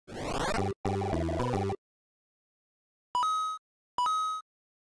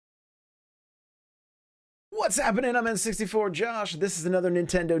What's happening? I'm N64 Josh. This is another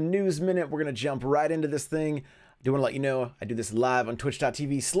Nintendo News Minute. We're going to jump right into this thing. I do want to let you know I do this live on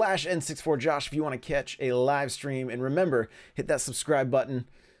twitch.tv/N64Josh if you want to catch a live stream. And remember, hit that subscribe button.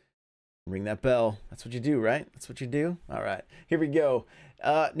 Ring that bell. That's what you do, right? That's what you do? All right, here we go.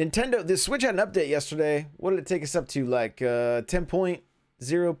 Nintendo, the Switch had an update yesterday. What did it take us up to? Like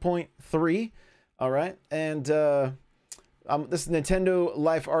 10.0.3. All right, and this is a Nintendo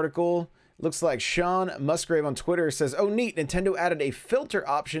Life article. Looks like Sean Musgrave on Twitter says, "Oh neat, Nintendo added a filter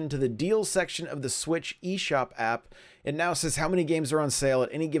option to the deals section of the Switch eShop app. It now says how many games are on sale at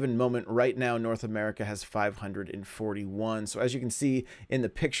any given moment. Right now, North America has 541. So as you can see in the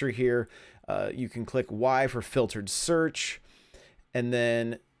picture here, you can click Y for filtered search. And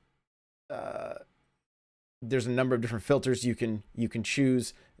then there's a number of different filters you can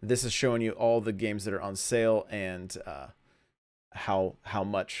choose. This is showing you all the games that are on sale and how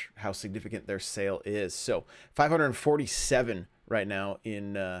significant their sale is. So 547 right now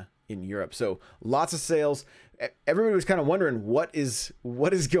in Europe. So lots of sales. Everybody was kind of wondering what is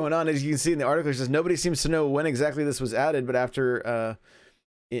going on. As you can see in the article, it says nobody seems to know when exactly this was added, but after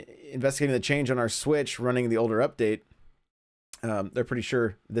investigating the change on our Switch running the older update, they're pretty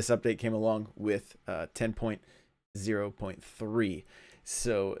sure this update came along with 10.0.3.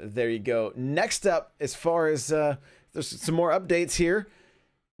 So there you go. Next up, as far as there's some more updates here.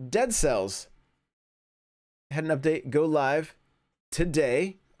 Dead Cells had an update go live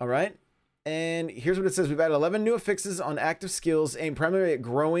today. All right. And here's what it says. We've added 11 new affixes on active skills aimed primarily at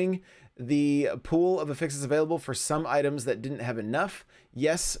growing the pool of affixes available for some items that didn't have enough.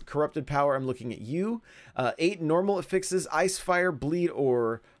 Yes, Corrupted Power, I'm looking at you. 8 normal affixes, Ice, Fire, Bleed,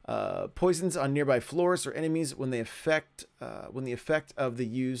 or poisons on nearby floors or enemies when the effect of the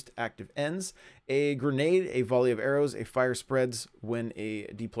used active ends. A grenade, a volley of arrows, a fire spreads when a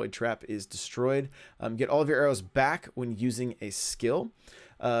deployed trap is destroyed. Get all of your arrows back when using a skill.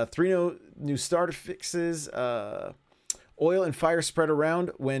 3 new start affixes. Oil and fire spread around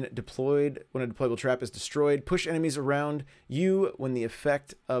when deployed, when a deployable trap is destroyed. Push enemies around you when the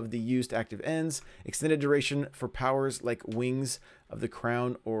effect of the used active ends. Extended duration for powers like Wings of the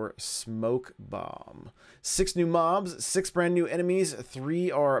Crown or Smoke Bomb. 6 new mobs, 6 brand new enemies.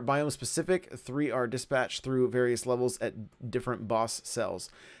 3 are biome specific. 3 are dispatched through various levels at different boss cells.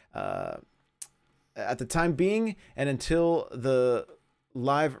 At the time being and until the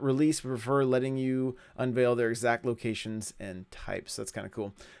live release, we prefer letting you unveil their exact locations and types. That's kind of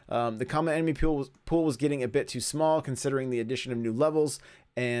cool. The common enemy pool was getting a bit too small considering the addition of new levels,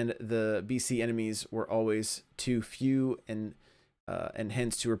 and the BC enemies were always too few and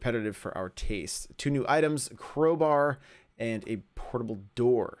hence too repetitive for our taste. 2 new items, crowbar and a portable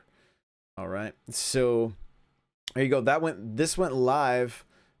door. All right, so there you go. This went live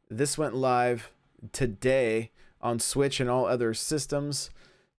today on Switch and all other systems.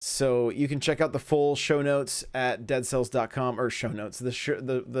 So you can check out the full show notes at deadcells.com, or show notes,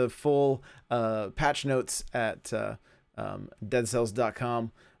 the full patch notes at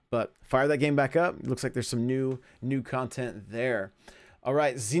deadcells.com. But fire that game back up. It looks like there's some new content there. All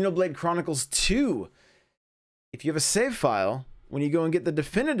right, Xenoblade Chronicles 2. If you have a save file, when you go and get the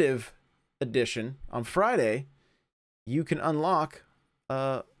definitive edition on Friday, you can unlock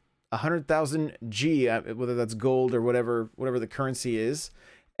 100,000 G, whether that's gold or whatever the currency is,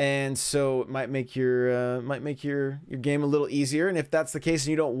 and so it might make your game a little easier. And if that's the case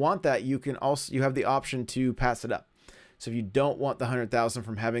and you don't want that, you have the option to pass it up. So if you don't want the 100,000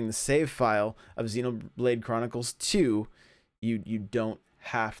 from having the save file of Xenoblade Chronicles 2, you don't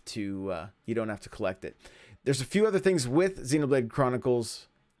have to collect it. There's a few other things with Xenoblade Chronicles,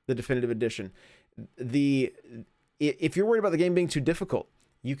 the definitive edition. If you're worried about the game being too difficult,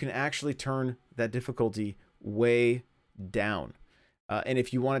 you can actually turn that difficulty way down. And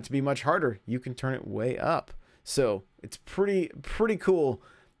if you want it to be much harder, you can turn it way up. So it's pretty cool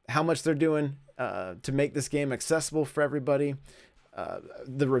how much they're doing to make this game accessible for everybody.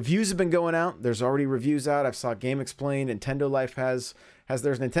 The reviews have been going out. There's already reviews out. I've saw Game Explained. Nintendo Life has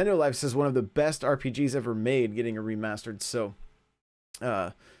theirs. Nintendo Life says one of the best RPGs ever made getting a remastered. So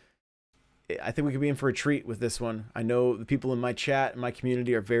I think we could be in for a treat with this one. I know the people in my chat and my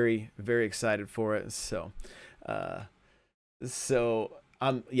community are very, very excited for it. So,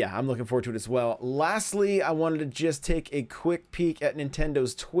 I'm looking forward to it as well. Lastly, I wanted to just take a quick peek at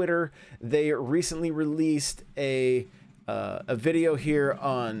Nintendo's Twitter. They recently released a video here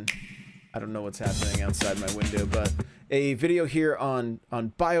on, I don't know what's happening outside my window, but a video here on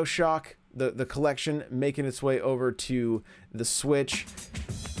BioShock, the collection, making its way over to the Switch.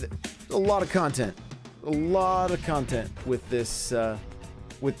 a lot of content. A lot of content with this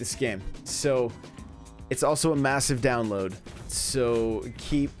game. So it's also a massive download. So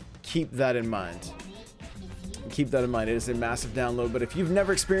keep that in mind. Keep that in mind. It is a massive download, but if you've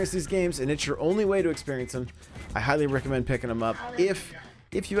never experienced these games and it's your only way to experience them, I highly recommend picking them up. If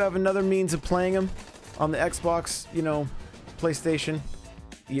you have another means of playing them on the Xbox, you know, PlayStation,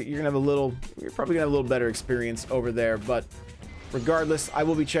 you're gonna have you're probably gonna have a little better experience over there. But regardless, I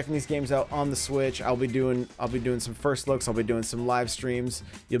will be checking these games out on the Switch. I'll be doing some first looks. I'll be doing some live streams.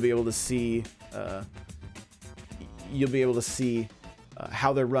 You'll be able to see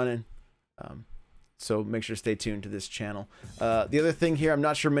how they're running. So make sure to stay tuned to this channel. The other thing here, I'm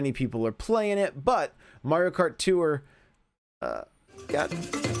not sure many people are playing it, but Mario Kart Tour got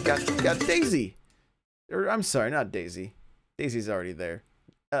Daisy. Or I'm sorry, not Daisy. Daisy's already there.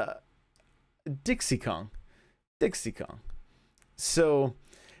 Dixie Kong. So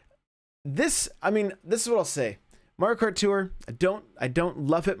this is what I'll say. Mario Kart Tour, I don't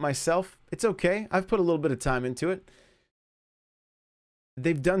love it myself. It's okay. I've put a little bit of time into it.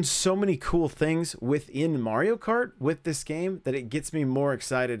 They've done so many cool things within Mario Kart with this game that it gets me more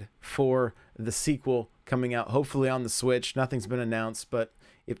excited for the sequel coming out, hopefully on the Switch. Nothing's been announced, but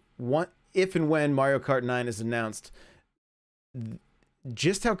if and when Mario Kart 9 is announced,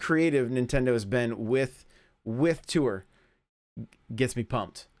 just how creative Nintendo has been with Tour gets me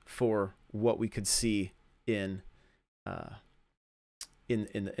pumped for what we could see in a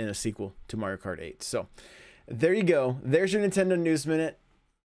sequel to Mario Kart 8. So there you go. There's your Nintendo News Minute.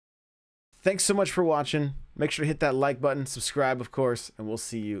 Thanks so much for watching. Make sure to hit that like button, subscribe, of course, and we'll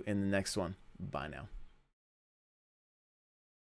see you in the next one. Bye now.